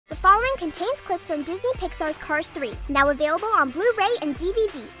program contains clips from Disney Pixar's Cars 3, now available on Blu-ray and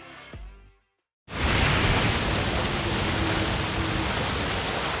DVD.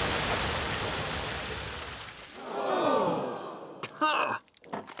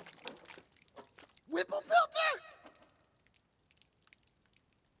 Whipple filter?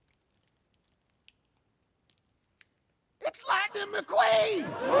 It's Lightning McQueen!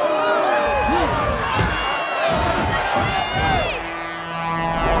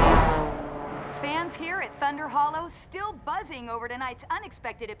 Fans here at Thunder Hollow still buzzing over tonight's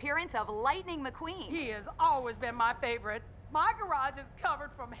unexpected appearance of Lightning McQueen. He has always been my favorite. My garage is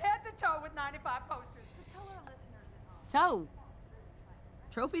covered from head to toe with 95 posters. So tell our listeners at home. So,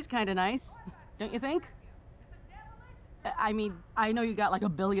 trophy's kind of nice, don't you think? I mean, I know you got like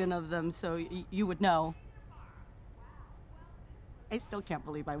 1 billion of them, so you would know. I still can't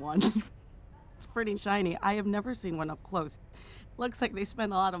believe I won. It's pretty shiny. I have never seen one up close. Looks like they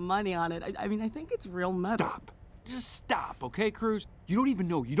spent a lot of money on it. I mean, I think it's real metal. Stop. Just stop, okay, Cruz? You don't even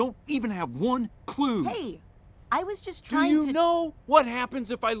know. You don't even have one clue. Hey, I was just trying to... Do you know what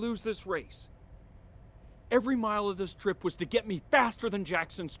happens if I lose this race? Every mile of this trip was to get me faster than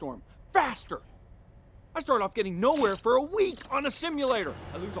Jackson Storm. Faster! I start off getting nowhere for a week on a simulator.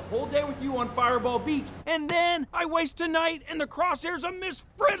 I lose a whole day with you on Fireball Beach, and then I waste tonight in the crosshairs of Miss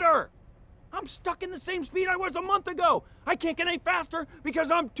Fritter. I'm stuck in the same speed I was a month ago. I can't get any faster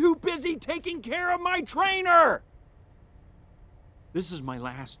because I'm too busy taking care of my trainer. This is my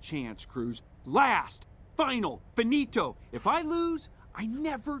last chance, Cruz. Last, final, finito. If I lose, I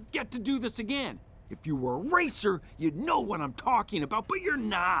never get to do this again. If you were a racer, you'd know what I'm talking about, but you're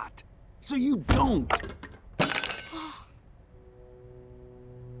not. So you don't.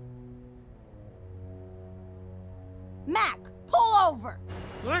 Mac, pull over.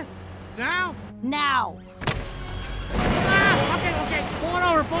 What? Now? Now. Ah, okay. Pull it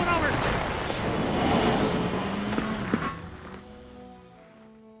over.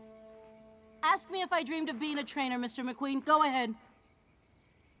 Ask me if I dreamed of being a trainer, Mr. McQueen. Go ahead.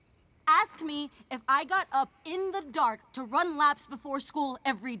 Ask me if I got up in the dark to run laps before school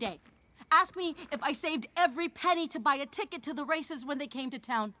every day. Ask me if I saved every penny to buy a ticket to the races when they came to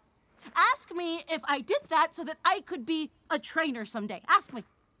town. Ask me if I did that so that I could be a trainer someday. Ask me.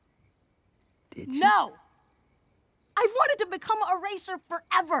 Did you? No! I've wanted to become a racer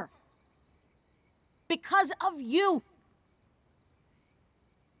forever. Because of you.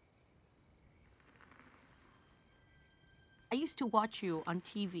 I used to watch you on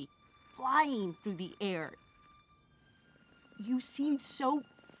TV, flying through the air. You seemed so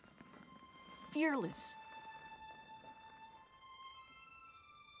fearless.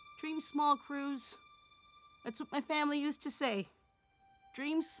 Dream small, Cruz. That's what my family used to say.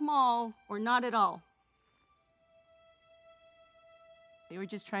 Dream small or not at all. They were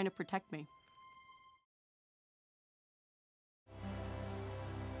just trying to protect me.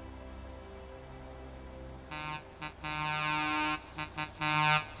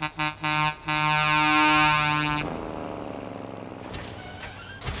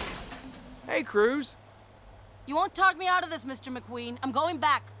 Hey, Cruz. You won't talk me out of this, Mr. McQueen. I'm going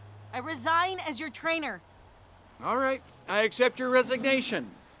back. I resign as your trainer. All right, I accept your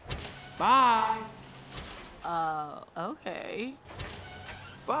resignation. Bye. Okay.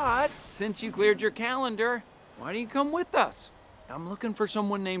 But since you cleared your calendar, why don't you come with us? I'm looking for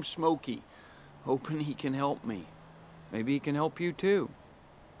someone named Smokey, hoping he can help me. Maybe he can help you too.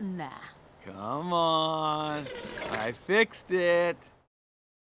 Nah. Come on, I fixed it.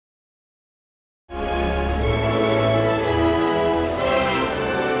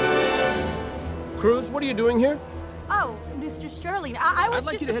 Cruz, what are you doing here? Oh, Mr. Sterling, I was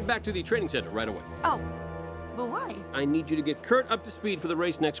I'd like you to head back to the training center right away. Oh, but why? I need you to get Kurt up to speed for the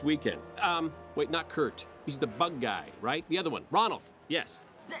race next weekend. Wait, not Kurt. He's the bug guy, right? The other one, Ronald. Yes.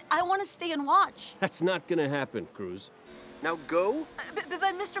 I want to stay and watch. That's not gonna happen, Cruz. Now go. But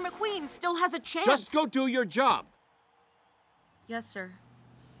Mr. McQueen still has a chance. Just go do your job. Yes, sir.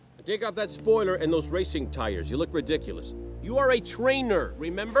 Take out that spoiler and those racing tires. You look ridiculous. You are a trainer,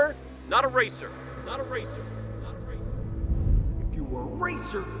 remember? Not a racer. Not a racer. Not a racer. If you were a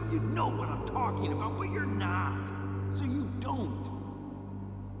racer, you'd know what I'm talking about, but you're not. So you don't.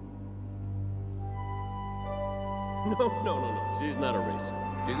 No. She's not a racer.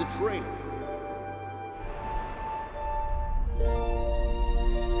 She's a trainer.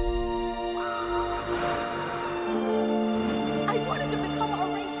 I wanted to become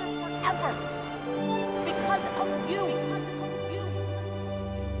a racer forever. Because of you.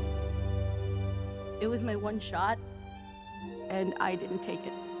 It was my one shot, and I didn't take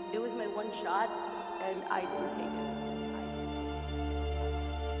it. It was my one shot, and I didn't take it.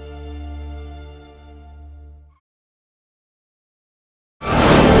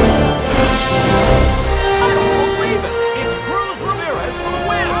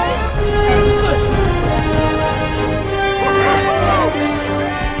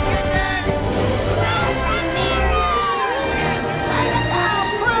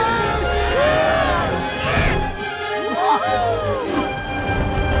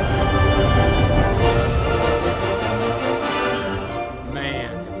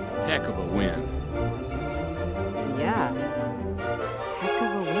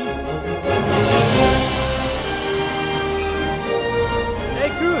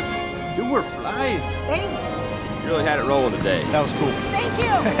 today. That was cool. Thank you.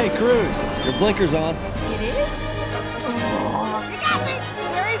 Hey, Cruz, your blinker's on. It is? Oh, you got me.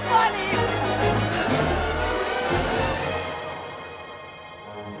 Very funny.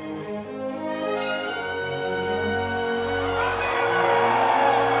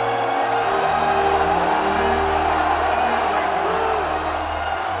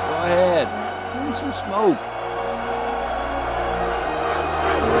 Go ahead. Give me some smoke.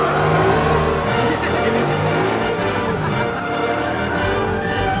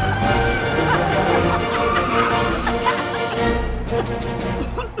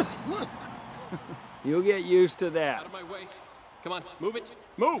 You'll get used to that. Out of my way. Come on, move it.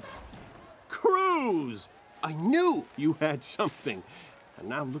 Move! Cruz! I knew you had something. And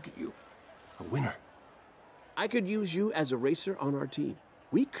now look at you. A winner. I could use you as a racer on our team.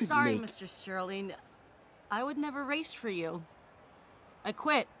 We could Sorry, make... Mr. Sterling. I would never race for you. I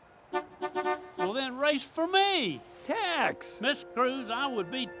quit. Well, then race for me. Tex! Miss Cruz, I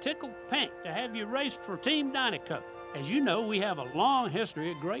would be tickled pink to have you race for Team Dynaco. As you know, we have a long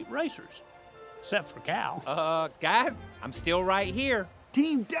history of great racers. Except for Cal. Guys, I'm still right here.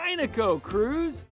 Team Dynaco, Cruz!